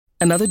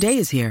Another day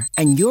is here,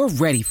 and you're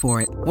ready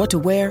for it. What to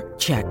wear?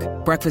 Check.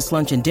 Breakfast,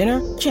 lunch, and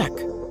dinner? Check.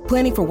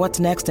 Planning for what's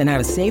next and how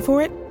to save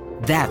for it?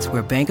 That's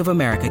where Bank of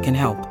America can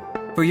help.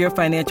 For your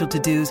financial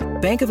to-dos,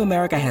 Bank of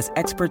America has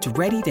experts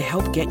ready to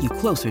help get you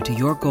closer to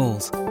your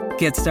goals.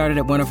 Get started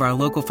at one of our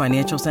local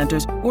financial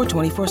centers or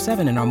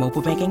 24/7 in our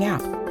mobile banking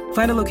app.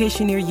 Find a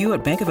location near you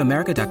at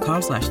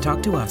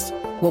bankofamerica.com/talktous.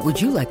 What would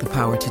you like the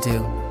power to do?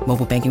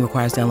 Mobile banking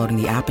requires downloading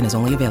the app and is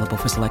only available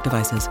for select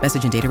devices.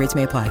 Message and data rates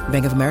may apply.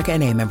 Bank of America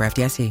N.A., member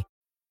FDIC.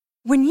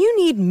 When you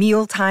need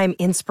mealtime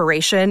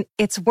inspiration,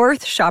 it's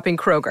worth shopping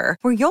Kroger,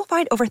 where you'll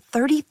find over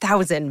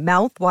 30,000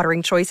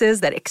 mouth-watering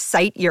choices that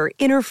excite your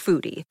inner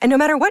foodie. And no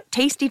matter what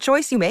tasty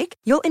choice you make,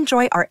 you'll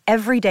enjoy our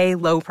everyday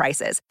low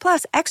prices,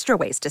 plus extra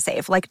ways to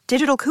save, like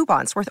digital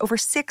coupons worth over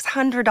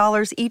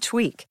 $600 each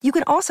week. You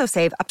can also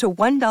save up to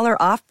 $1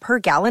 off per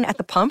gallon at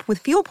the pump with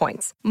fuel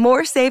points.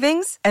 More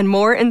savings and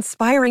more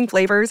inspiring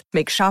flavors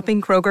make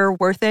shopping Kroger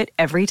worth it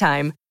every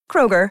time.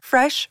 Kroger,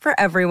 fresh for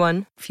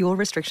everyone. Fuel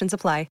restrictions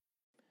apply.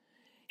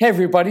 Hey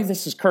everybody,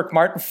 this is Kirk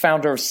Martin,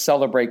 founder of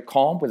Celebrate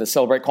Calm with the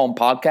Celebrate Calm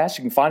podcast.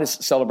 You can find us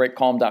at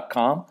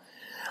celebratecalm.com.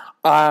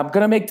 I'm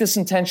going to make this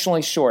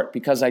intentionally short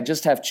because I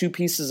just have two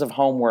pieces of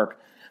homework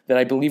that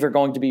I believe are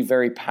going to be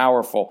very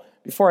powerful.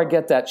 Before I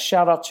get that,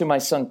 shout out to my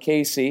son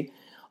Casey.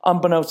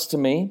 Unbeknownst to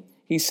me,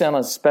 he sent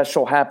a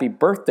special happy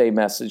birthday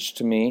message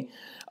to me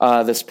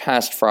this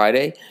past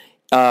Friday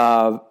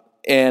and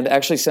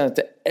actually sent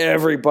it to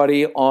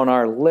everybody on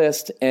our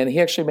list, and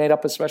he actually made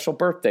up a special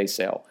birthday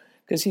sale.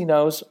 Because he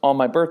knows on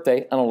my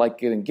birthday, I don't like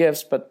giving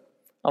gifts, but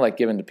I like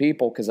giving to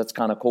people because that's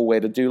kind of a cool way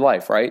to do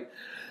life, right?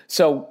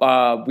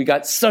 So we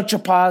got such a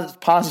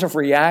positive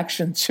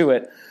reaction to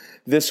it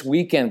this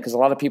weekend because a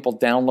lot of people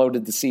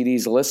downloaded the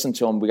CDs, listened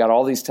to them. We got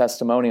all these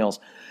testimonials.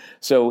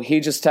 So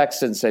he just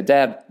texted and said,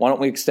 Dad, why don't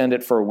we extend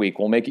it for a week?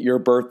 We'll make it your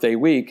birthday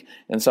week.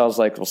 And so I was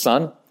like, well,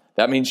 son,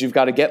 that means you've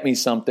got to give me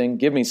something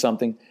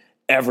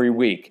every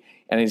week.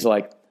 And he's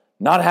like,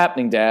 not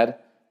happening, Dad.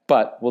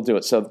 But we'll do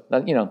it. So,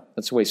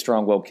 that's the way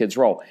strong-willed kids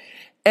roll.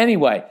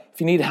 Anyway, if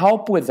you need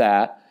help with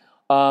that,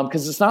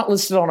 because it's not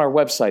listed on our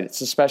website,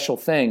 it's a special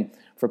thing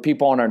for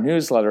people on our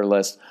newsletter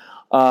list,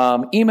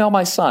 email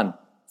my son.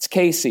 It's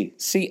Casey,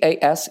 Casey,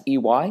 at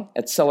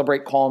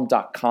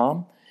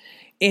celebratecalm.com,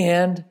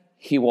 and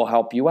he will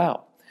help you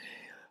out.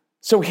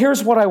 So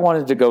here's what I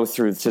wanted to go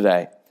through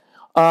today.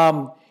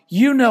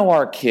 You know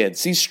our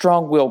kids, these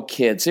strong-willed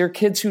kids. They're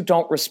kids who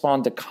don't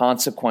respond to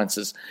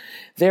consequences.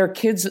 They're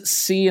kids that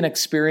see and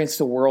experience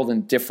the world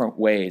in different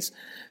ways.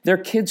 They're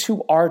kids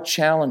who are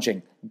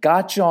challenging.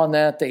 Gotcha on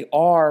that. They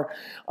are.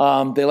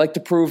 They like to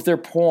prove their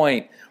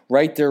point,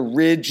 right? They're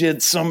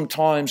rigid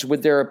sometimes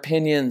with their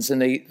opinions,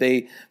 and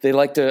they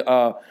like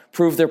to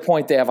prove their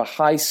point. They have a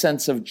high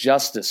sense of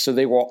justice, so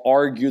they will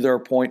argue their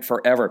point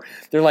forever.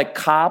 They're like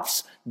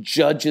cops,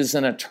 judges,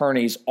 and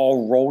attorneys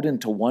all rolled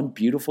into one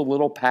beautiful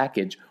little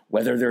package,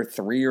 whether they're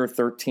 3 or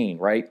 13,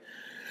 right?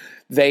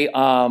 They,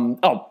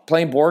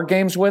 playing board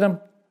games with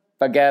them?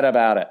 Forget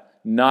about it.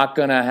 Not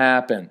going to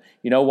happen.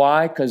 You know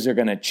why? Because they're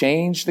going to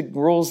change the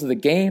rules of the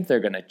game.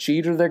 They're going to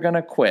cheat or they're going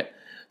to quit.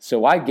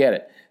 So I get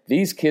it.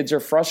 These kids are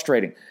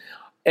frustrating.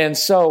 And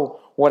so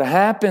what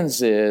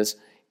happens is,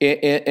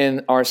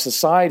 in our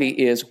society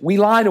is we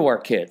lie to our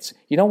kids.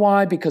 You know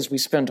why? Because we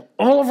spend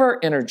all of our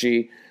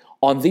energy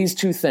on these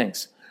two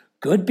things,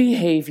 good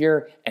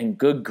behavior and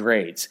good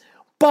grades.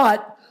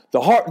 But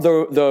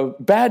the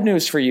bad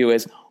news for you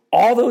is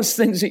all those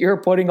things that you're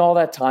putting all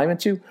that time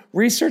into,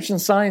 research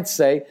and science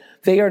say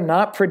they are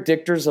not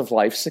predictors of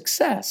life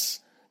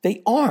success.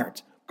 They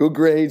aren't. Good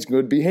grades,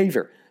 good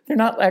behavior. They're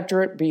not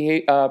accurate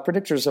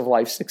predictors of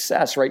life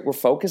success, right? We're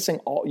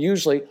focusing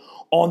usually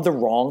on the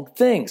wrong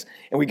things.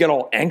 And we get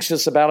all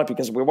anxious about it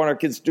because we want our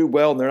kids to do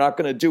well and they're not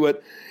going to do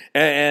it.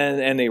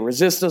 And they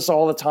resist us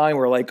all the time.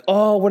 We're like,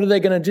 oh, what are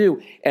they going to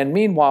do? And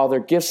meanwhile, their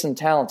gifts and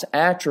talents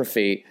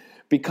atrophy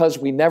because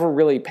we never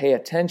really pay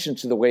attention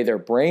to the way their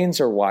brains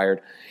are wired.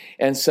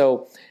 And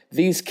so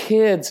these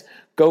kids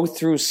go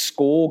through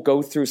school,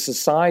 go through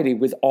society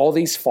with all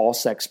these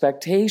false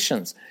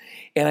expectations.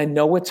 And I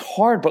know it's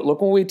hard, but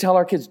look what we tell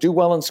our kids, do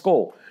well in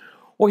school.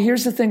 Well,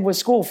 here's the thing with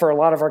school for a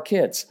lot of our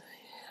kids.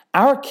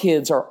 Our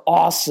kids are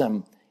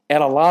awesome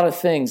at a lot of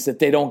things that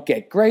they don't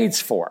get grades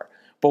for.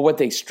 But what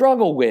they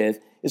struggle with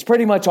is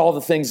pretty much all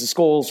the things the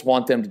schools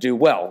want them to do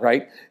well,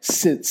 right?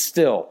 Sit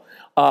still,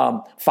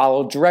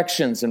 follow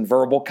directions and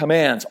verbal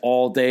commands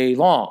all day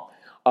long,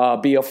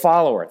 be a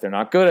follower. They're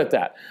not good at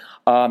that.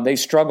 They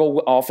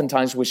struggle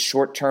oftentimes with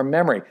short-term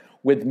memory,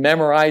 with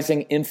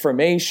memorizing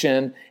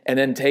information and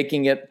then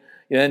taking a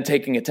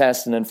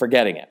test and then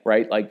forgetting it,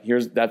 right? Like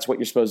that's what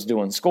you're supposed to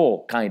do in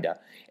school, kind of.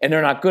 And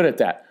they're not good at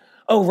that.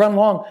 Oh, run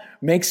along,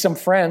 make some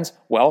friends.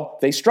 Well,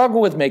 they struggle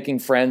with making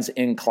friends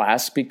in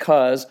class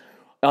because,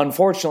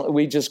 unfortunately,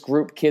 we just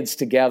group kids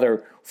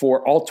together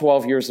for all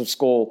 12 years of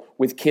school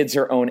with kids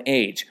their own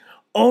age.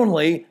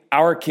 Only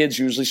our kids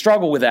usually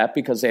struggle with that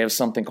because they have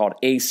something called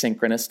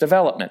asynchronous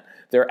development.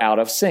 They're out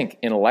of sync.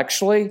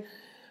 Intellectually,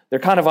 they're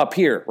kind of up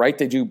here, right?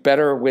 They do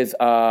better with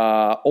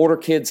older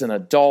kids and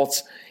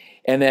adults.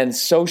 And then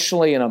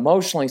socially and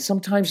emotionally,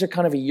 sometimes they're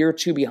kind of a year or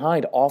two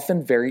behind,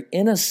 often very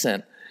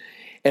innocent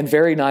and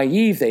very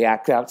naive. They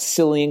act out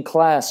silly in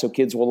class so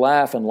kids will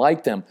laugh and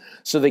like them.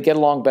 So they get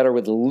along better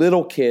with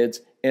little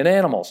kids and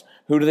animals.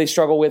 Who do they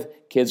struggle with?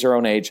 Kids their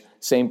own age.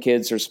 Same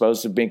kids they're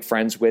supposed to make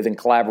friends with and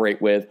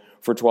collaborate with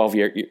for 12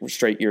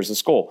 straight years of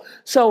school.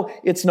 So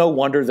it's no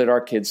wonder that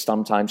our kids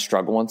sometimes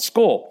struggle in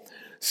school.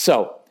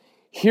 So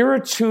here are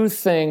two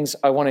things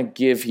I want to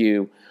give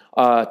you,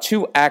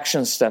 two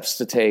action steps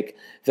to take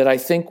that I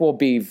think will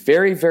be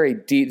very, very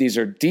deep. These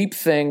are deep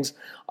things.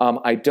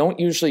 I don't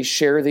usually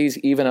share these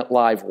even at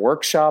live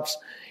workshops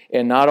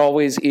and not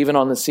always even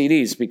on the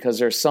CDs, because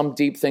there's some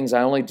deep things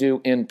I only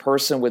do in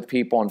person with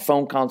people on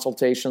phone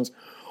consultations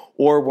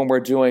or when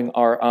we're doing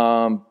our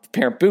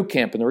parent boot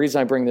camp. And the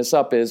reason I bring this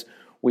up is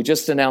we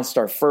just announced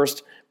our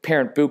first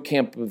parent boot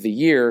camp of the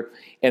year,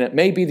 and it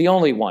may be the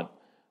only one,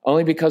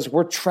 only because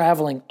we're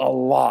traveling a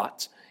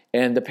lot.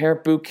 And the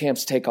parent boot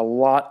camps take a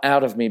lot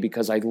out of me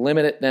because I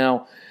limit it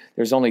now.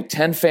 There's only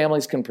 10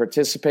 families can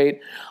participate.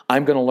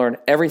 I'm going to learn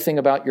everything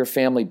about your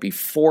family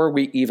before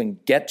we even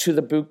get to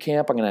the boot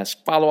camp. I'm going to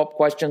ask follow-up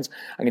questions.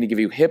 I'm going to give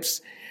you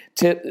tips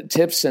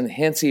and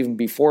hints even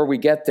before we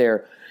get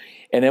there.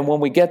 And then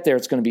when we get there,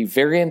 it's going to be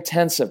very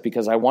intensive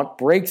because I want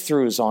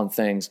breakthroughs on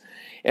things.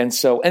 And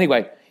so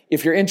anyway,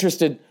 if you're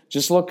interested,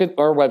 just look at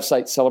our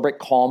website,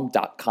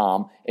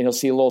 celebratecalm.com, and you'll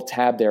see a little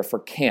tab there for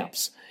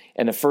camps.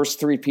 And the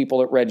first 3 people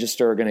that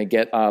register are going to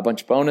get a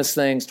bunch of bonus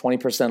things,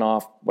 20%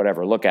 off,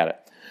 whatever. Look at it.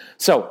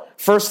 So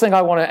first thing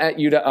I want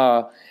you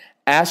to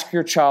ask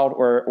your child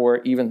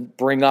or even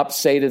bring up,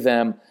 say to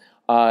them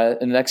in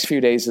the next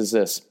few days is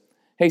this.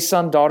 Hey,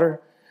 son,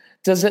 daughter,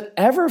 does it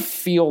ever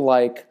feel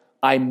like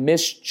I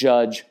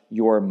misjudge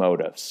your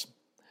motives?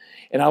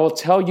 And I will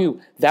tell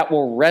you that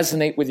will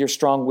resonate with your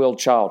strong-willed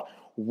child.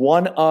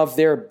 One of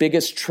their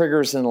biggest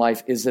triggers in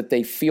life is that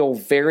they feel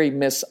very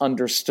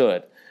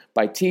misunderstood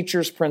by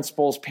teachers,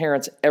 principals,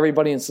 parents,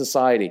 everybody in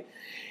society.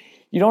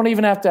 You don't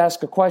even have to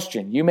ask a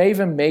question. You may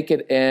even make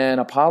it an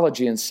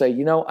apology and say,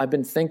 I've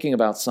been thinking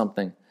about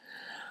something.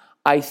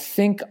 I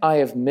think I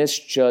have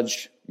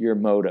misjudged your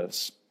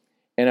motives.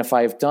 And if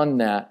I have done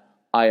that,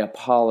 I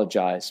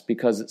apologize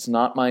because it's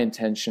not my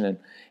intention.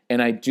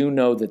 And I do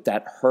know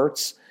that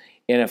hurts.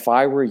 And if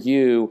I were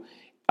you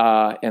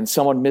and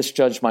someone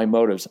misjudged my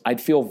motives, I'd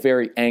feel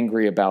very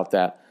angry about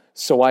that.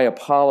 So I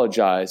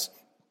apologize.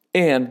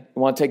 And I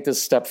want to take this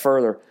a step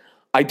further.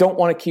 I don't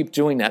want to keep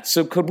doing that.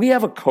 So could we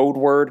have a code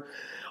word?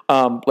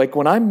 Like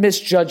when I'm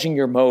misjudging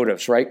your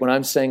motives, right? When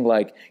I'm saying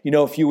like,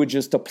 if you would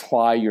just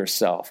apply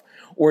yourself,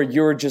 or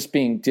you're just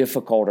being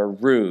difficult or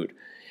rude,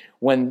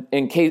 when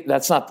in case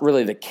that's not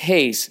really the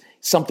case,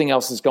 something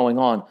else is going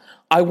on,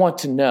 I want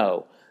to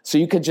know. So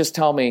you could just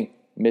tell me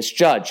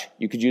misjudge.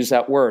 You could use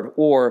that word.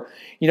 Or,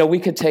 we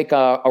could take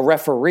a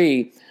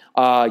referee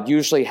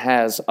usually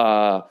has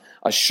a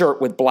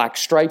shirt with black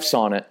stripes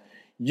on it.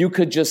 You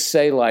could just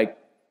say like,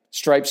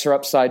 stripes are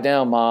upside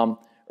down, Mom,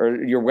 or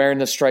you're wearing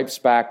the stripes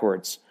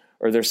backwards,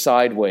 or they're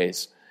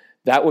sideways.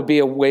 That would be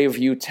a way of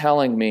you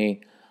telling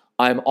me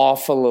I'm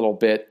off a little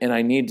bit and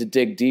I need to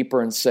dig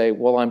deeper and say,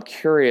 well, I'm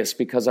curious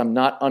because I'm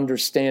not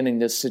understanding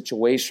this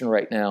situation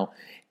right now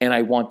and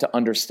I want to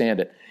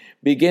understand it.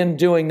 Begin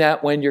doing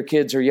that when your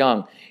kids are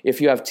young. If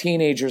you have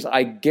teenagers,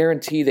 I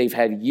guarantee they've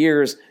had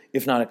years,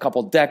 if not a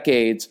couple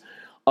decades,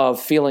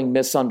 of feeling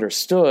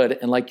misunderstood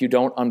and like you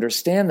don't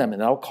understand them,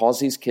 and that'll cause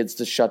these kids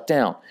to shut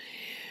down.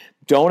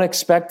 Don't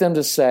expect them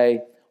to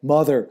say,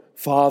 Mother,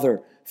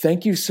 Father,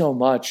 thank you so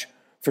much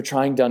for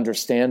trying to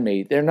understand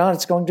me. They're not.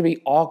 It's going to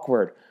be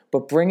awkward,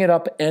 but bring it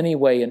up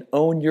anyway and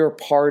own your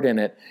part in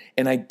it,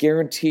 and I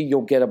guarantee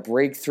you'll get a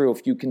breakthrough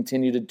if you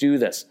continue to do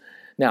this.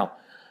 Now,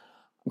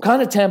 I'm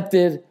kind of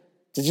tempted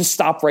to just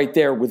stop right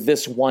there with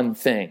this one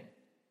thing.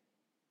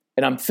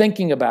 And I'm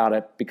thinking about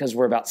it because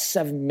we're about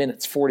 7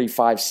 minutes,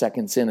 45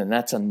 seconds in, and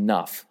that's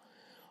enough.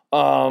 You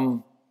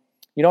know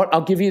what?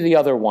 I'll give you the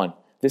other one.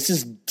 This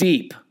is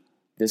deep.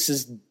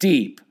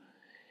 But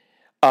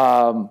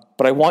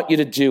I want you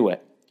to do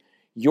it.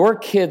 Your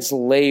kids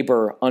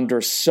labor under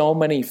so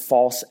many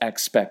false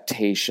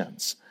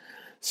expectations.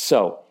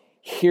 So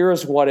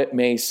here's what it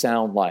may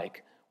sound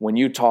like when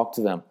you talk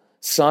to them.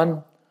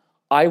 Son,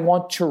 I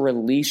want to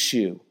release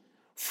you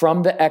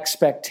from the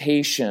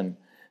expectation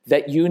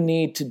that you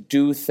need to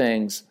do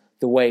things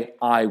the way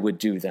I would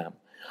do them.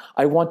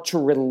 I want to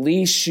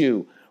release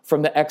you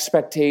from the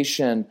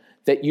expectation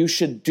that you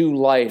should do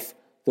life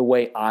the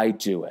way I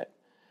do it.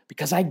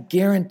 Because I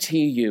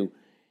guarantee you,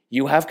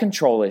 you have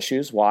control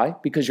issues. Why?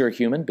 Because you're a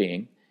human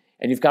being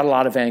and you've got a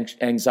lot of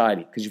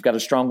anxiety because you've got a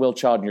strong-willed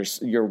child and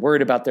you're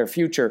worried about their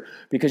future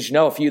because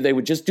if they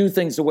would just do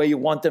things the way you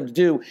want them to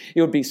do,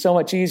 it would be so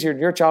much easier and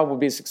your child would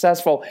be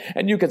successful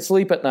and you could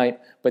sleep at night.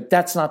 But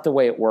that's not the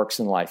way it works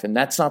in life, and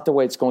that's not the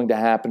way it's going to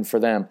happen for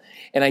them.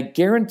 And I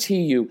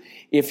guarantee you,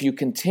 if you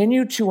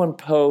continue to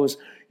impose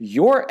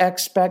your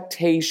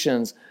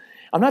expectations,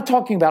 I'm not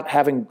talking about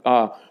having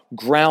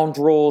ground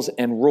rules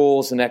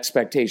and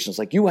expectations.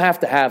 Like you have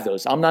to have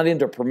those. I'm not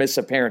into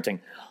permissive parenting.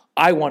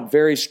 I want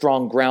very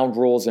strong ground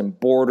rules and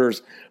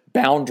borders,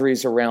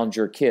 boundaries around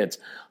your kids.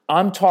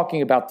 I'm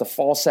talking about the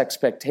false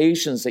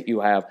expectations that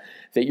you have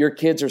that your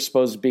kids are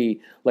supposed to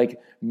be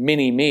like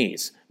mini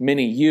me's,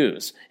 mini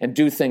yous, and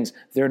do things.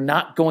 They're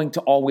not going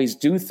to always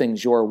do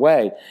things your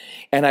way.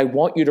 And I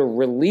want you to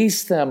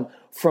release them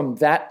from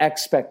that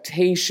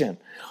expectation.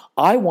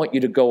 I want you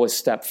to go a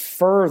step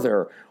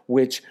further,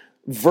 which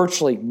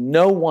virtually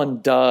no one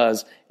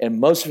does, and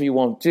most of you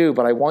won't do,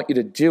 but I want you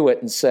to do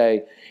it and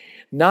say,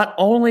 not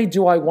only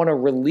do I want to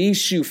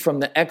release you from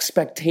the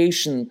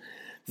expectation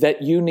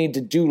that you need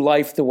to do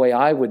life the way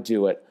I would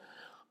do it,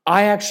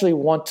 I actually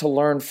want to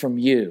learn from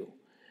you,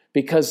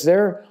 because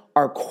there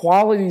are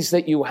qualities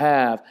that you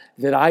have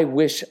that I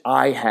wish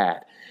I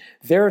had.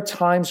 There are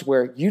times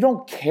where you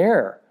don't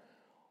care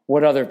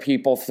what other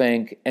people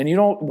think, and you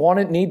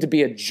don't need to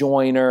be a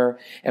joiner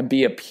and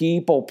be a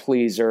people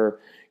pleaser.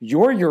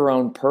 You're your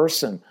own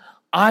person.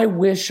 I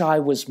wish I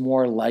was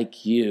more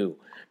like you,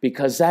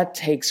 because that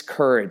takes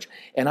courage.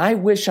 And I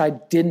wish I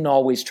didn't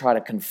always try to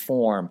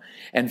conform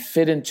and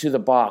fit into the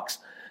box.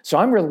 So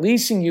I'm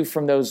releasing you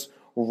from those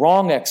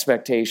wrong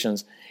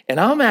expectations, and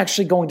I'm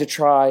actually going to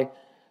try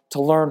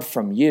to learn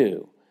from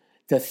you,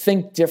 to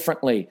think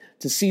differently,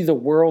 to see the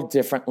world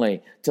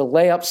differently, to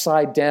lay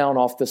upside down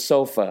off the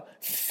sofa,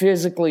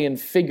 physically and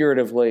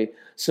figuratively,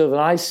 so that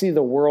I see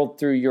the world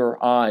through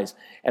your eyes.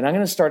 And I'm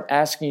going to start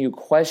asking you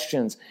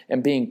questions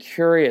and being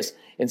curious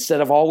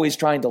instead of always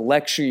trying to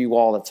lecture you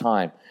all the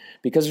time,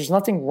 because there's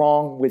nothing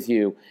wrong with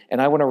you,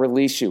 and I want to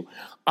release you.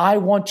 I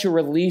want to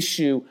release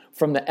you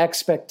from the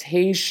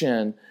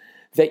expectation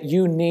that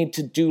you need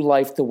to do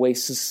life the way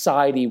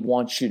society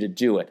wants you to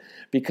do it,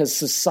 because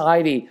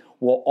society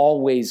will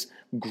always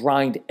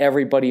grind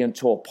everybody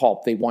into a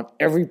pulp. They want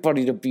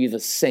everybody to be the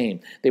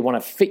same. They want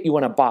to fit you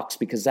in a box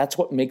because that's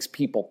what makes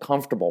people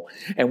comfortable.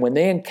 And when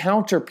they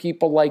encounter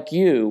people like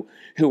you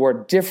who are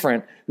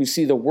different, who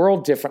see the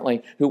world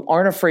differently, who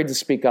aren't afraid to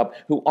speak up,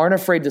 who aren't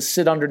afraid to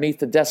sit underneath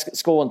the desk at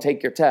school and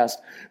take your test,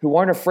 who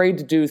aren't afraid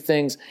to do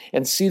things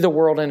and see the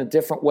world in a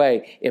different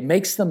way, it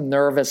makes them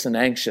nervous and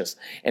anxious.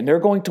 And they're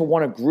going to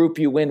want to group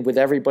you in with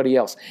everybody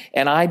else.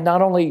 And I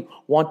not only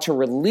want to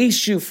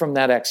release you from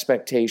that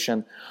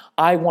expectation,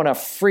 I want to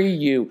free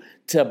you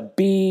to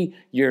be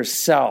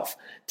yourself,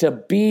 to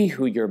be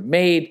who you're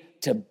made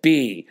to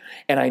be.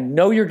 And I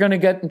know you're going to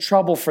get in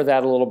trouble for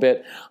that a little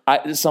bit.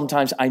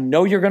 Sometimes I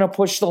know you're going to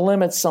push the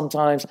limits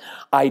sometimes.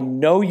 I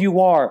know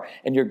you are,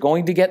 and you're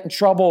going to get in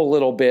trouble a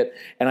little bit.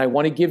 And I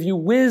want to give you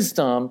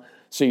wisdom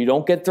so you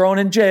don't get thrown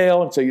in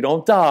jail and so you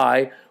don't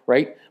die,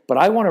 right? But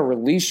I want to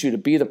release you to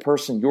be the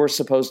person you're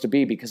supposed to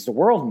be, because the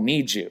world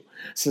needs you.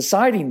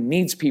 Society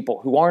needs people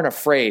who aren't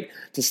afraid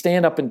to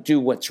stand up and do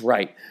what's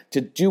right,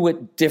 to do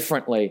it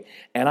differently.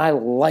 And I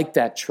like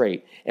that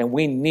trait. And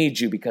we need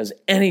you, because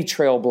any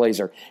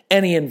trailblazer,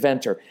 any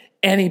inventor,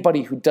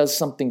 anybody who does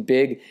something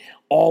big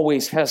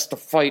always has to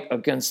fight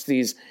against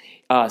these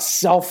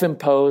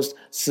self-imposed,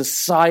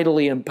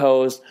 societally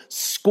imposed,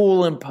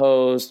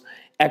 school-imposed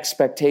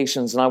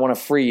expectations, and I want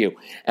to free you.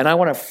 And I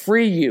want to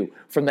free you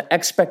from the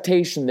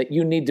expectation that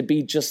you need to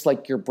be just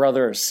like your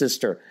brother or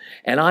sister.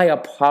 And I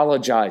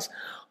apologize.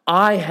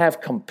 I have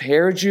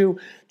compared you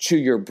to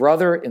your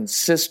brother and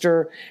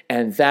sister,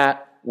 and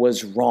that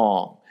was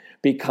wrong,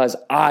 because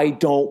I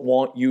don't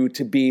want you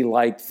to be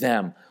like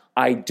them.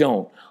 I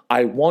don't.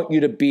 I want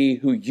you to be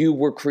who you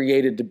were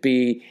created to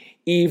be,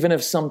 even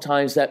if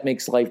sometimes that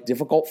makes life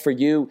difficult for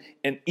you,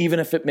 and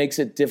even if it makes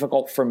it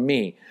difficult for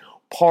me.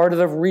 Part of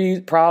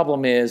the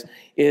problem is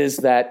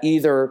that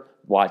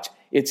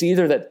it's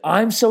either that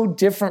I'm so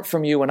different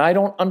from you and I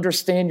don't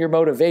understand your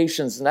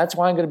motivations, and that's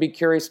why I'm going to be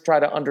curious to try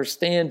to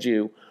understand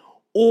you,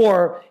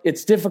 or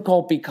it's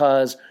difficult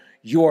because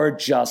you're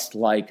just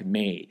like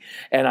me.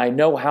 And I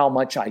know how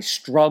much I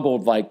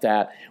struggled like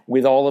that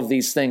with all of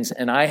these things,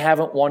 and I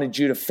haven't wanted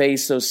you to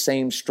face those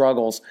same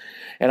struggles,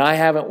 and I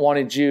haven't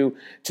wanted you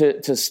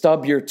to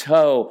stub your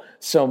toe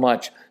so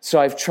much. So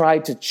I've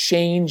tried to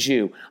change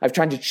you. I've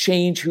tried to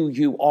change who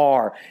you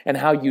are and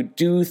how you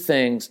do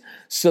things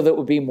so that it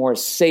would be more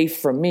safe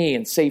for me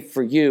and safe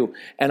for you.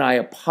 And I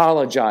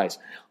apologize.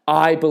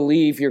 I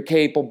believe you're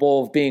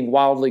capable of being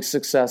wildly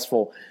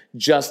successful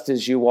just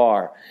as you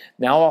are.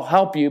 Now I'll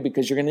help you,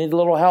 because you're going to need a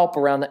little help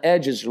around the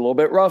edges. You're a little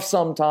bit rough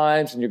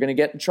sometimes and you're going to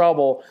get in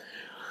trouble.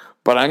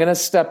 But I'm going to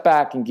step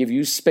back and give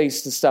you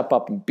space to step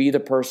up and be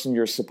the person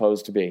you're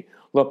supposed to be.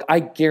 Look, I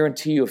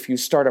guarantee you, if you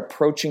start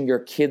approaching your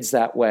kids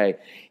that way,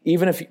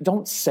 even if you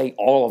don't say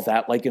all of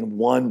that like in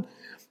one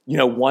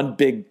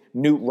big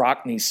Newt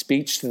Rockney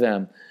speech to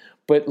them,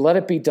 but let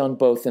it be done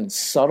both in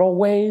subtle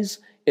ways,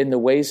 in the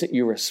ways that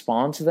you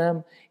respond to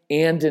them,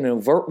 and in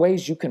overt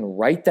ways. You can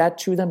write that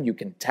to them, you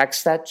can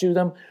text that to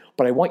them,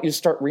 but I want you to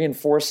start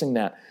reinforcing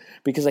that,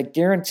 because I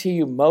guarantee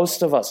you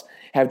most of us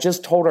have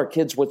just told our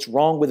kids what's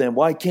wrong with them.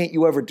 Why can't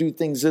you ever do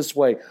things this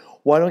way?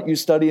 Why don't you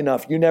study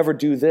enough? You never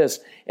do this.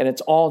 And it's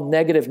all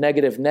negative,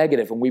 negative,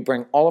 negative. And we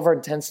bring all of our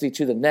intensity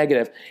to the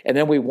negative, and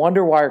then we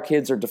wonder why our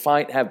kids are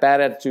defiant, have bad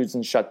attitudes,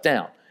 and shut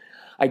down.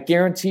 I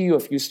guarantee you,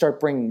 if you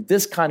start bringing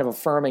this kind of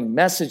affirming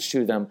message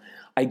to them,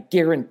 I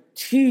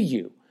guarantee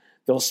you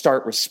they'll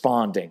start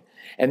responding,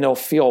 and they'll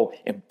feel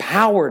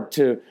empowered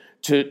to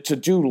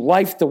do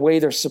life the way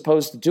they're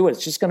supposed to do it.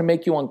 It's just going to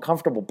make you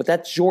uncomfortable, but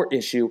that's your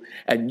issue,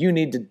 and you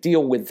need to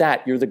deal with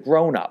that. You're the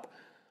grown-up.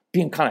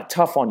 Being kind of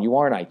tough on you,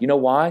 aren't I? You know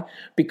why?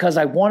 Because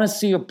I want to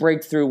see a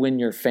breakthrough in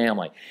your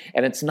family.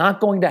 And it's not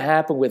going to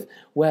happen with,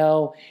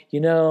 well,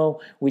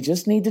 we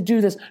just need to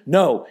do this.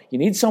 No, you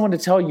need someone to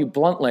tell you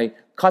bluntly,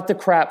 cut the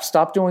crap,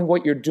 stop doing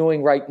what you're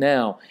doing right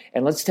now,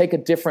 and let's take a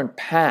different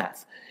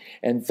path.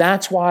 And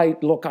that's why,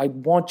 look, I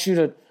want you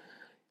to,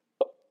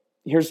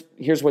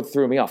 here's what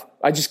threw me off.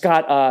 I just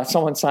got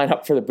someone sign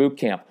up for the boot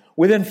camp.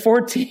 Within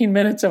 14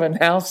 minutes of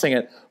announcing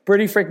it,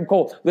 pretty freaking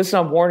cool. Listen,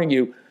 I'm warning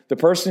you, the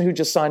person who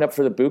just signed up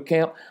for the boot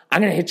camp, I'm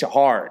going to hit you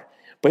hard,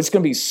 but it's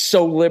going to be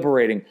so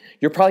liberating.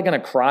 You're probably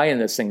going to cry in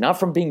this thing, not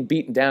from being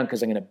beaten down,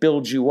 because I'm going to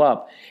build you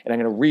up and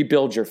I'm going to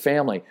rebuild your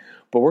family.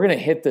 But we're going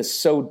to hit this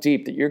so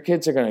deep that your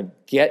kids are going to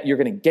get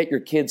your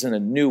kids in a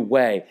new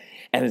way,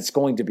 and it's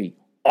going to be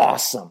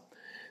awesome.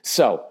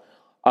 So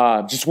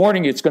just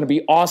warning you, it's going to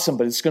be awesome,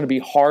 but it's going to be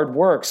hard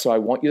work. So I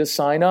want you to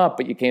sign up,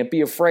 but you can't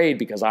be afraid,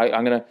 because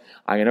I'm going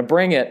to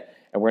bring it,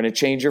 and we're going to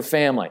change your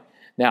family.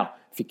 Now,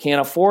 if you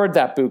can't afford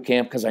that boot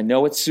camp, because I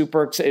know it's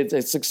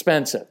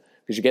expensive,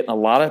 because you're getting a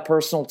lot of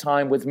personal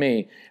time with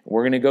me,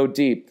 we're going to go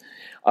deep.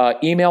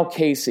 Email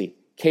Casey,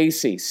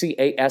 Casey, Casey,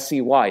 at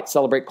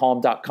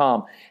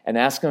celebratecalm.com, and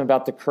ask him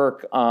about the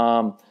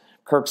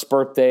Kirk's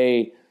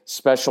birthday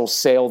special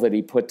sale that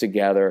he put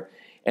together,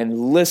 and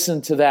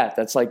listen to that.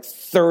 That's like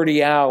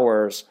 30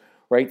 hours,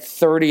 right?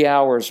 30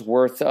 hours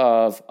worth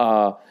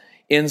of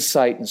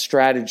insight and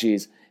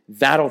strategies.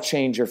 That'll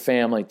change your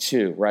family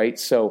too, right?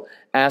 So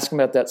ask them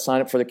about that,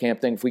 sign up for the camp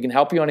thing. If we can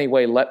help you in any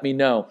way, let me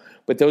know.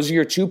 But those are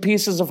your 2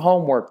 pieces of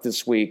homework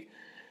this week.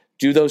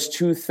 Do those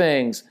 2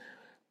 things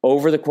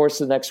over the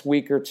course of the next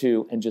week or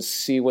 2 and just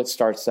see what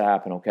starts to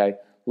happen, okay?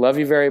 Love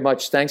you very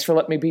much. Thanks for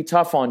letting me be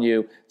tough on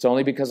you. It's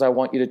only because I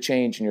want you to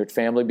change and your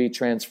family be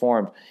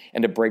transformed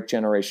and to break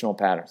generational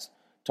patterns.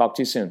 Talk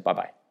to you soon.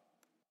 Bye-bye.